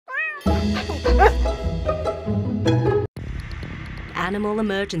Animal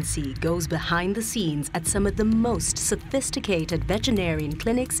Emergency goes behind the scenes at some of the most sophisticated veterinarian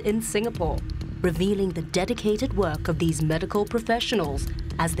clinics in Singapore, revealing the dedicated work of these medical professionals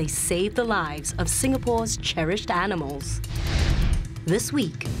as they save the lives of Singapore's cherished animals. This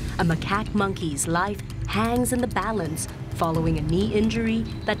week, a macaque monkey's life hangs in the balance following a knee injury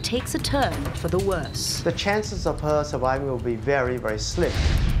that takes a turn for the worse. The chances of her surviving will be very, very slim.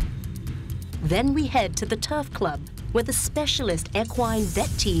 Then we head to the Turf Club, where the specialist equine vet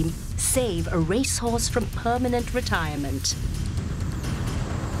team save a racehorse from permanent retirement.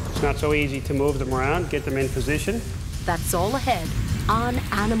 It's not so easy to move them around, get them in position. That's all ahead on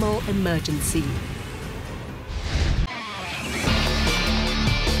Animal Emergency.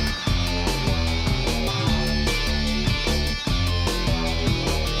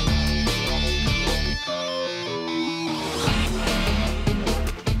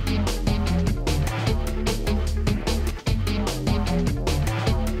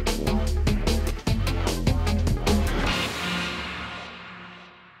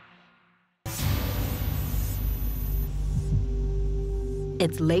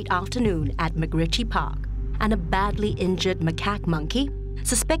 It's late afternoon at MacRitchie Park, and a badly injured macaque monkey,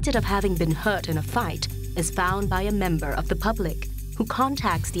 suspected of having been hurt in a fight, is found by a member of the public who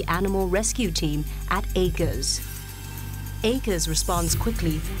contacts the animal rescue team at Acres. Acres responds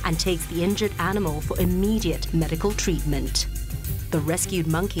quickly and takes the injured animal for immediate medical treatment. The rescued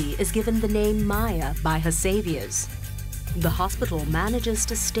monkey is given the name Maya by her saviors. The hospital manages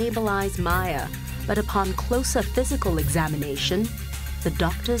to stabilize Maya, but upon closer physical examination, the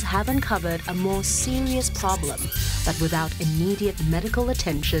doctors have uncovered a more serious problem that, without immediate medical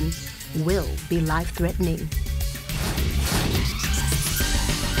attention, will be life-threatening.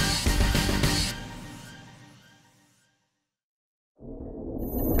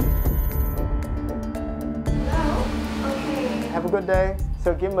 Have a good day.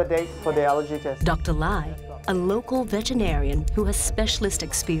 So give him a date for the allergy test. Dr. Lai, a local veterinarian who has specialist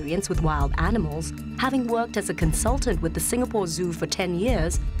experience with wild animals, having worked as a consultant with the Singapore Zoo for 10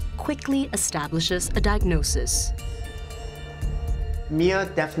 years, quickly establishes a diagnosis. Mia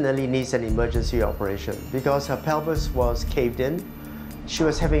definitely needs an emergency operation because her pelvis was caved in. She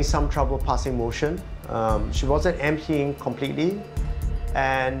was having some trouble passing motion. She wasn't emptying completely,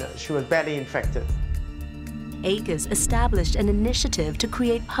 and she was badly infected. Acres established an initiative to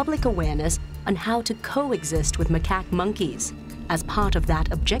create public awareness on how to coexist with macaque monkeys. As part of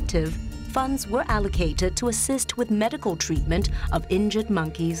that objective, funds were allocated to assist with medical treatment of injured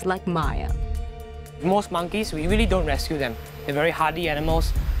monkeys like Maya. Most monkeys, we really don't rescue them. They're very hardy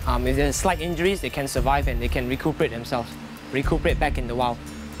animals. If there's slight injuries, they can survive and they can recuperate themselves, recuperate back in the wild.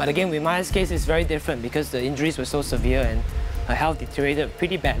 But again, with Maya's case, it's very different because the injuries were so severe and her health deteriorated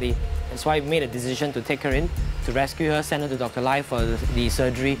pretty badly. That's why we made a decision to take her in, to rescue her, send her to Dr. Lai for the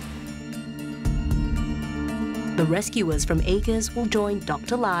surgery. The rescuers from Acres will join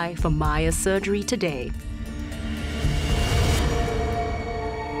Dr. Lai for Maya's surgery today.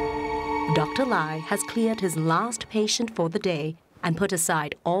 Dr. Lai has cleared his last patient for the day and put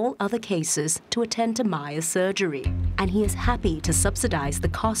aside all other cases to attend to Maya's surgery, and he is happy to subsidize the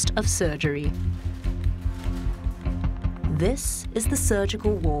cost of surgery. This is the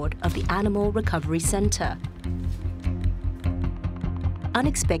surgical ward of the Animal Recovery Centre.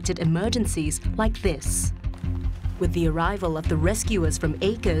 Unexpected emergencies like this. With the arrival of the rescuers from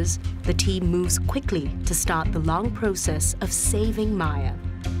Acres, the team moves quickly to start the long process of saving Maya.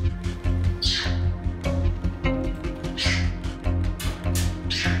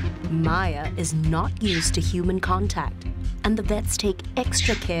 Maya is not used to human contact, and the vets take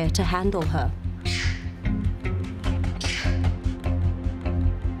extra care to handle her.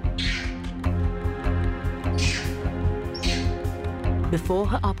 Before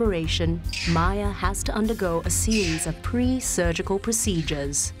her operation, Maya has to undergo a series of pre-surgical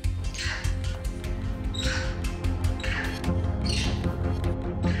procedures.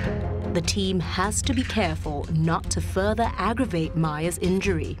 The team has to be careful not to further aggravate Maya's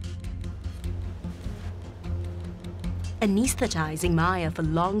injury. Anesthetizing Maya for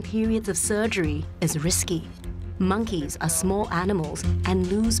long periods of surgery is risky. Monkeys are small animals and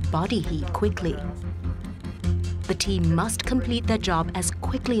lose body heat quickly. The team must complete their job as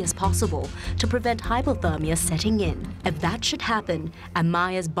quickly as possible to prevent hypothermia setting in. If that should happen and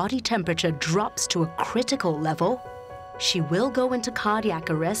Maya's body temperature drops to a critical level, she will go into cardiac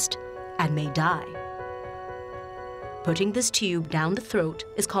arrest and may die. Putting this tube down the throat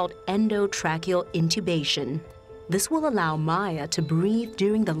is called endotracheal intubation. This will allow Maya to breathe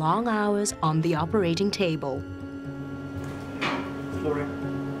during the long hours on the operating table.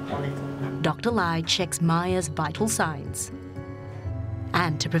 Fluorine, only Dr. Lai checks Maya's vital signs.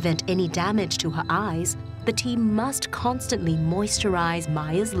 And to prevent any damage to her eyes, the team must constantly moisturize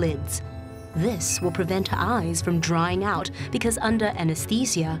Maya's lids. This will prevent her eyes from drying out because under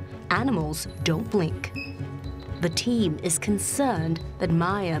anesthesia, animals don't blink. The team is concerned that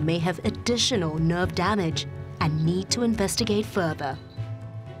Maya may have additional nerve damage and need to investigate further.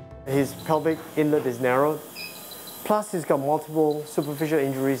 His pelvic inlet is narrowed, plus he's got multiple superficial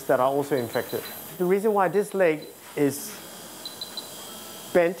injuries that are also infected. The reason why this leg is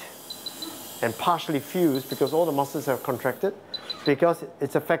bent and partially fused because all the muscles have contracted, because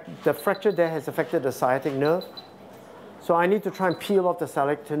the fracture there has affected the sciatic nerve. So I need to try and peel off the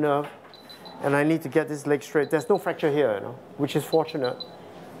sciatic nerve, and I need to get this leg straight. There's no fracture here, you know, which is fortunate.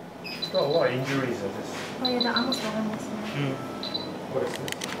 Got a lot of injuries of this. Oh yeah, the arm was broken yesterday. What is this?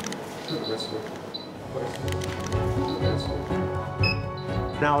 What is this?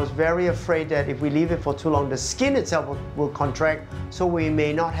 Now I was very afraid that if we leave it for too long, the skin itself will contract, so we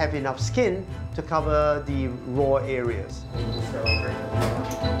may not have enough skin to cover the raw areas.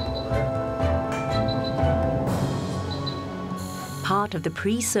 Part of the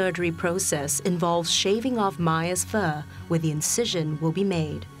pre-surgery process involves shaving off Maya's fur where the incision will be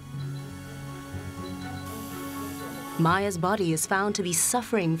made. Maya's body is found to be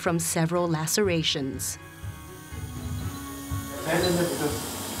suffering from several lacerations. Abandoned it because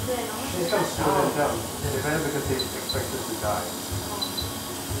she's kind of slowed down. And abandoned because they expected to die.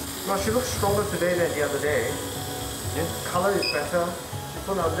 Well, she looks stronger today than the other day. Yeah. Color is better. She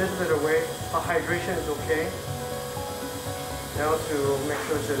put a little bit away. Her hydration is okay. Now to make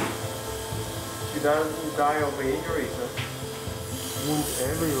sure that she doesn't die of the injuries. Wounds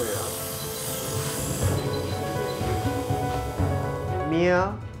everywhere.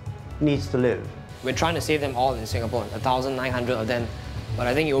 Mia needs to live. We're trying to save them all in Singapore, 1,900 of them. But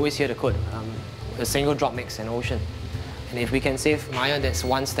I think you always hear the quote, a single drop makes an ocean. And if we can save Maya, that's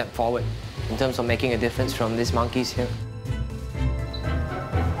one step forward in terms of making a difference from these monkeys here.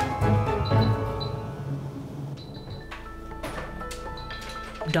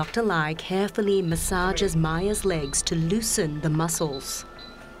 Dr. Lai carefully massages Maya's legs to loosen the muscles.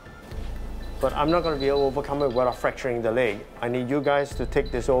 But I'm not going to be able to overcome it without fracturing the leg. I need you guys to take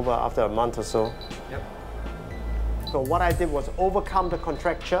this over after a month or so. Yep. So what I did was overcome the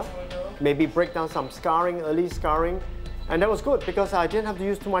contracture, maybe break down some scarring, early scarring. And that was good because I didn't have to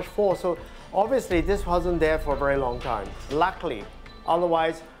use too much force. So obviously this wasn't there for a very long time. Luckily,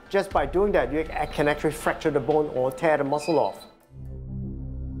 otherwise, just by doing that, you can actually fracture the bone or tear the muscle off.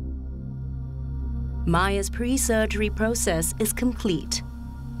 Maya's pre-surgery process is complete.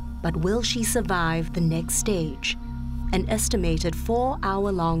 But will she survive the next stage, an estimated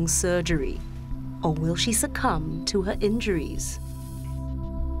 4-hour-long surgery, or will she succumb to her injuries?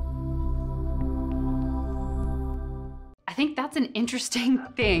 I think that's an interesting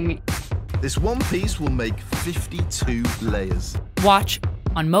thing. This one piece will make 52 layers. Watch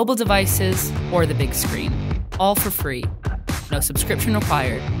on mobile devices or the big screen, all for free. No subscription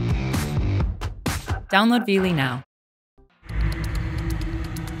required. Download Veely now.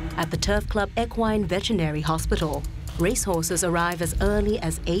 At the Turf Club Equine Veterinary Hospital, racehorses arrive as early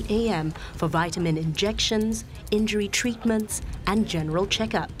as 8 a.m. for vitamin injections, injury treatments, and general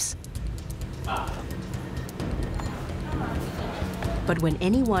checkups. But when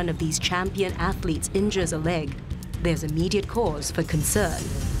any one of these champion athletes injures a leg, there's immediate cause for concern.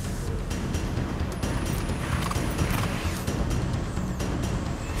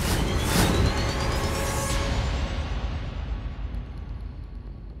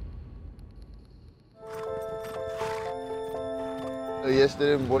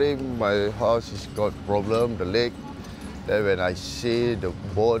 Yesterday morning, my horse has got problem, the leg. Then when I see the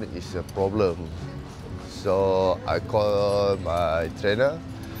bone is a problem, so I called my trainer.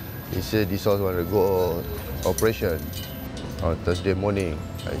 He said this horse want to go operation on Thursday morning.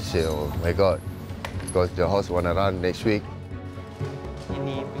 I said, oh my God, because the horse want to run next week.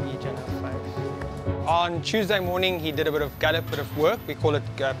 On Tuesday morning, he did a bit of gallop, bit of work. We call it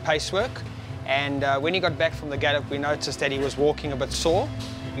pace work. And when he got back from the gallop, we noticed that he was walking a bit sore.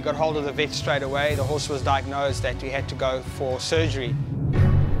 We got hold of the vet straight away. The horse was diagnosed that he had to go for surgery.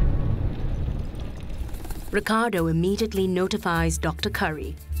 Ricardo immediately notifies Dr.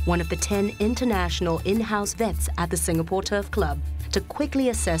 Curry, one of the 10 international in-house vets at the Singapore Turf Club, to quickly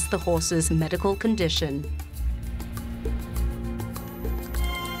assess the horse's medical condition.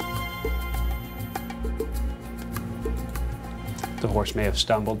 The horse may have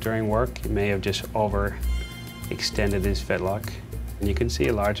stumbled during work. He may have just overextended his fetlock. And you can see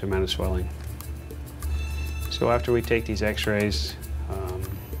a large amount of swelling. So after we take these x-rays,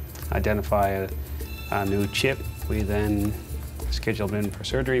 identify a new chip. We then schedule him in for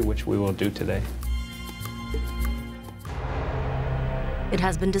surgery, which we will do today. It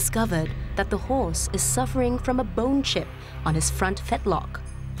has been discovered that the horse is suffering from a bone chip on his front fetlock.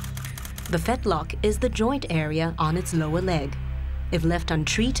 The fetlock is the joint area on its lower leg. If left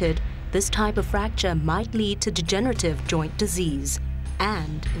untreated, this type of fracture might lead to degenerative joint disease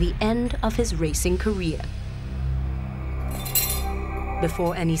and the end of his racing career.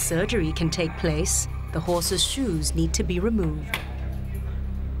 Before any surgery can take place, the horse's shoes need to be removed.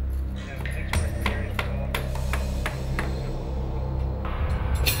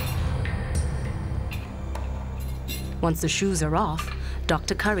 Once the shoes are off,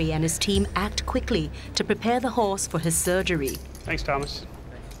 Dr. Curry and his team act quickly to prepare the horse for his surgery. Thanks, Thomas.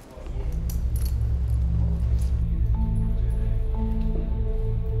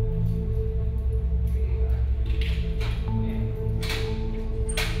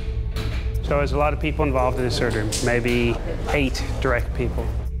 So there's a lot of people involved in the surgery, maybe 8 direct people.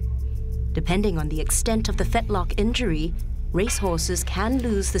 Depending on the extent of the fetlock injury, racehorses can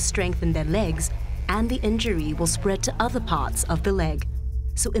lose the strength in their legs and the injury will spread to other parts of the leg.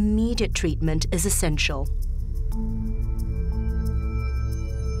 So immediate treatment is essential.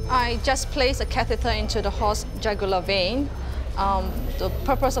 I just place a catheter into the horse jugular vein. The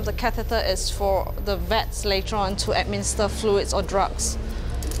purpose of the catheter is for the vets later on to administer fluids or drugs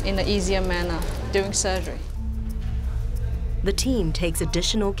in an easier manner during surgery. The team takes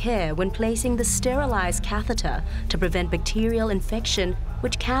additional care when placing the sterilized catheter to prevent bacterial infection,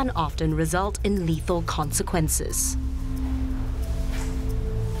 which can often result in lethal consequences.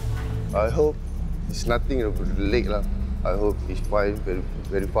 I hope it's nothing about the leg. I hope he's fine very,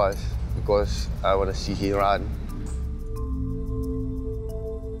 very fast because I want to see him run.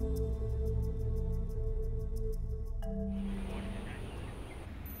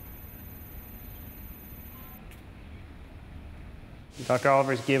 Dr.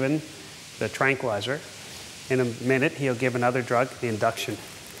 Oliver's given the tranquilizer. In a minute, he'll give another drug, the induction.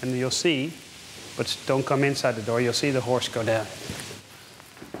 And you'll see, but don't come inside the door, you'll see the horse go down.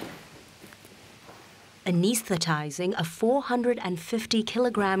 Anesthetizing a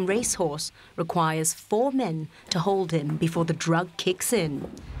 450-kilogram racehorse requires 4 men to hold him before the drug kicks in.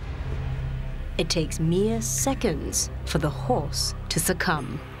 It takes mere seconds for the horse to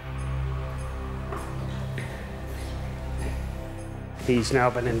succumb. He's now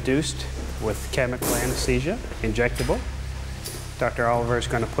been induced with chemical anesthesia, injectable. Dr. Oliver is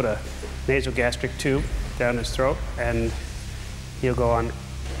going to put a nasogastric tube down his throat and he'll go on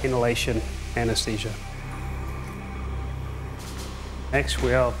inhalation anesthesia. Next,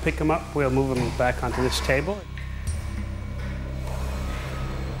 we'll pick him up, we'll move him back onto this table.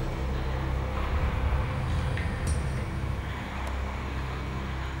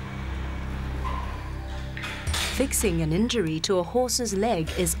 Fixing an injury to a horse's leg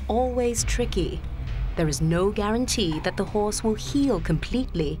is always tricky. There is no guarantee that the horse will heal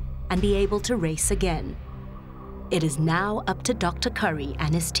completely and be able to race again. It is now up to Dr. Curry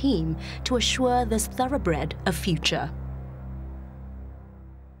and his team to assure this thoroughbred a future.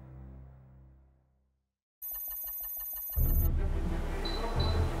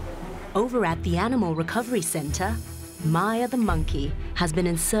 Over at the Animal Recovery Center, Maya the monkey has been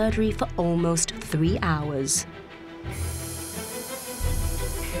in surgery for almost 3 hours.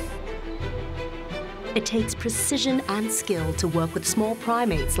 It takes precision and skill to work with small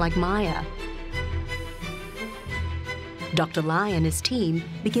primates like Maya. Dr. Lai and his team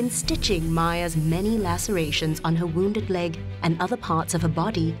begin stitching Maya's many lacerations on her wounded leg and other parts of her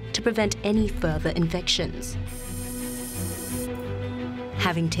body to prevent any further infections.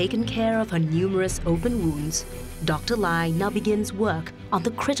 Having taken care of her numerous open wounds, Dr. Lai now begins work on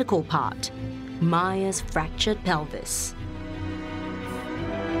the critical part, Maya's fractured pelvis.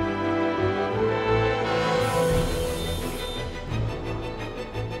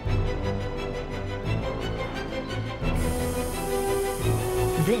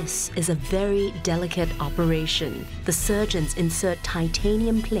 This is a very delicate operation. The surgeons insert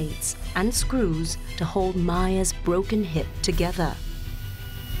titanium plates and screws to hold Maya's broken hip together.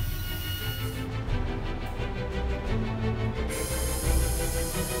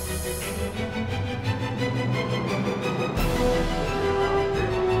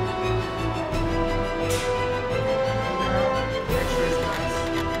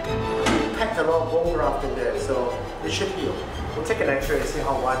 Packed a lot of bone graft in there, so it should heal. We'll take an X-ray and see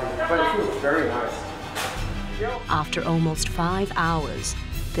how wide it is, but it feels very nice. After almost 5 hours,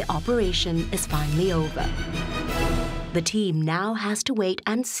 the operation is finally over. The team now has to wait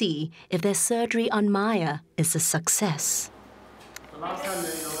and see if their surgery on Maya is a success. The last time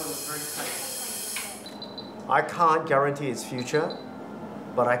I can't guarantee its future,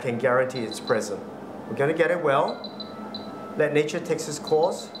 but I can guarantee its present. We're going to get it well, let nature take its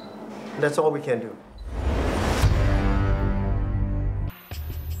course, and that's all we can do.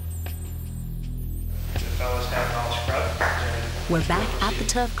 We're back at the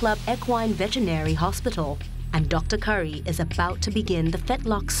Turf Club Equine Veterinary Hospital, and Dr. Curry is about to begin the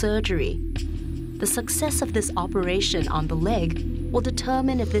fetlock surgery. The success of this operation on the leg will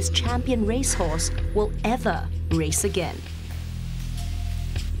determine if this champion racehorse will ever race again.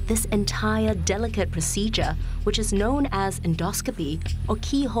 This entire delicate procedure, which is known as endoscopy or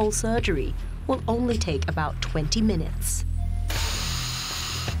keyhole surgery, will only take about 20 minutes.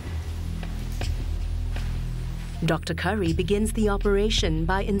 Dr. Curry begins the operation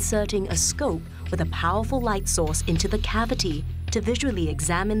by inserting a scope with a powerful light source into the cavity to visually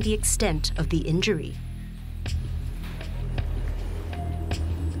examine the extent of the injury.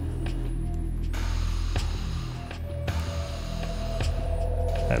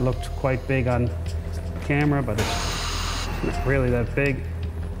 That looked quite big on camera, but it's not really that big.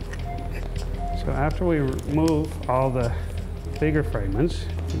 So after we remove all the bigger fragments,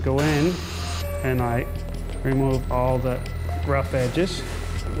 we go in and I remove all the rough edges,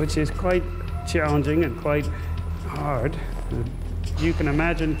 which is quite challenging and quite hard. You can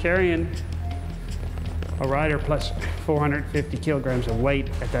imagine carrying a rider plus 450 kilograms of weight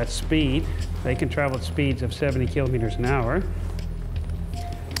at that speed. They can travel at speeds of 70 kilometers an hour.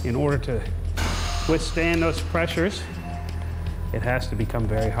 In order to withstand those pressures, it has to become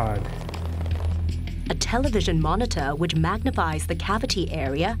very hard. A television monitor which magnifies the cavity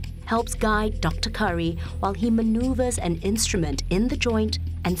area helps guide Dr. Curry while he maneuvers an instrument in the joint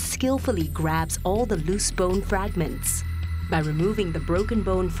and skillfully grabs all the loose bone fragments. By removing the broken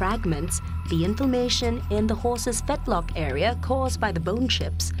bone fragments, the inflammation in the horse's fetlock area caused by the bone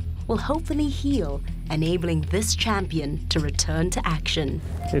chips will hopefully heal, enabling this champion to return to action.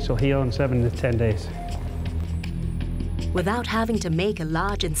 This will heal in 7 to 10 days. Without having to make a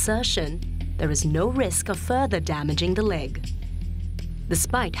large insertion, there is no risk of further damaging the leg.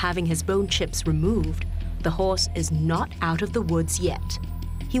 Despite having his bone chips removed, the horse is not out of the woods yet.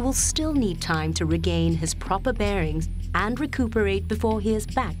 He will still need time to regain his proper bearings and recuperate before he is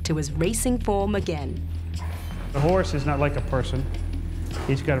back to his racing form again. The horse is not like a person.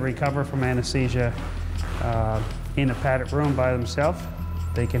 He's got to recover from anesthesia in a padded room by themselves.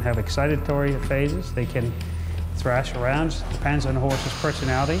 They can have excitatory phases. They can thrash around. Depends on the horse's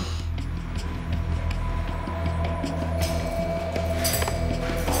personality.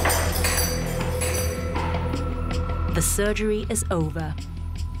 The surgery is over.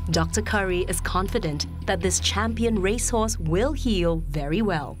 Dr. Curry is confident that this champion racehorse will heal very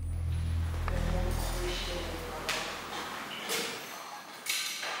well.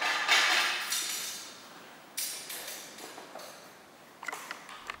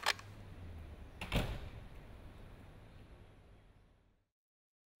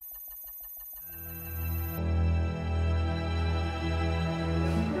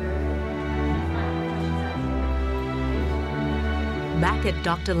 Back at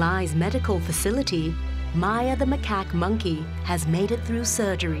Dr. Lai's medical facility, Maya the macaque monkey has made it through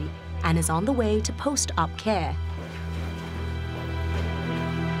surgery and is on the way to post-op care.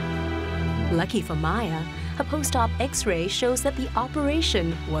 Lucky for Maya, a post-op X-ray shows that the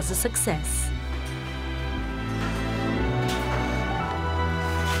operation was a success.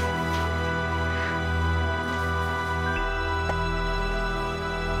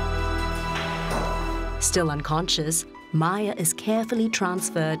 Still unconscious, Maya is carefully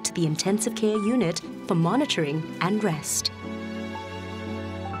transferred to the intensive care unit for monitoring and rest.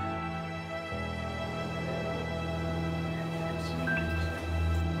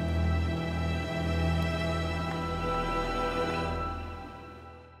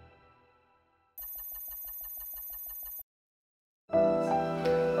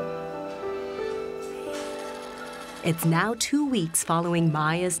 It's now 2 weeks following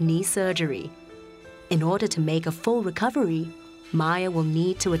Maya's knee surgery. In order to make a full recovery, Maya will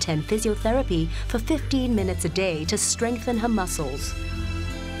need to attend physiotherapy for 15 minutes a day to strengthen her muscles.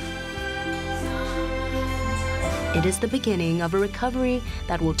 It is the beginning of a recovery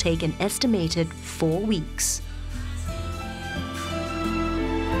that will take an estimated 4 weeks.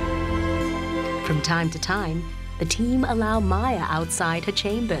 From time to time, the team allow Maya outside her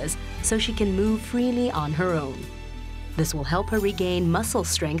chambers so she can move freely on her own. This will help her regain muscle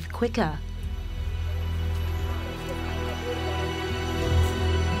strength quicker.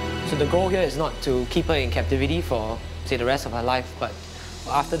 So the goal here is not to keep her in captivity for, say, the rest of her life, but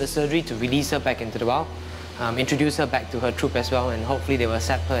after the surgery to release her back into the wild, introduce her back to her troop as well, and hopefully they will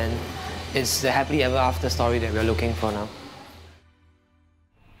accept her and It's the happily ever after story that we're looking for now.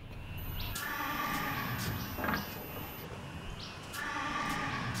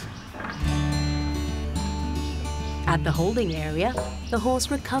 At the holding area, the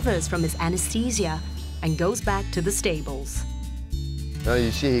horse recovers from his anesthesia and goes back to the stables. Now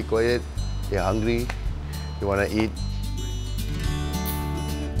you see he quiet, he hungry, he wanna eat.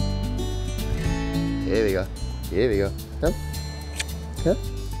 Here we go, here we go. Come, come.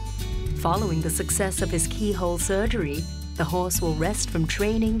 Following the success of his keyhole surgery, the horse will rest from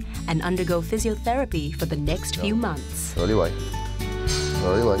training and undergo physiotherapy for the next few months. Slowly wait,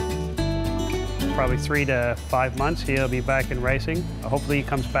 slowly wait. Probably 3 to 5 months, he'll be back in racing. Hopefully he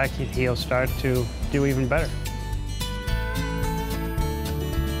comes back, he'll start to do even better.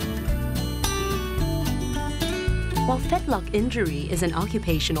 While fetlock injury is an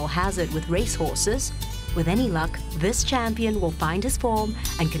occupational hazard with racehorses, with any luck, this champion will find his form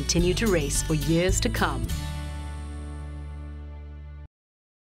and continue to race for years to come.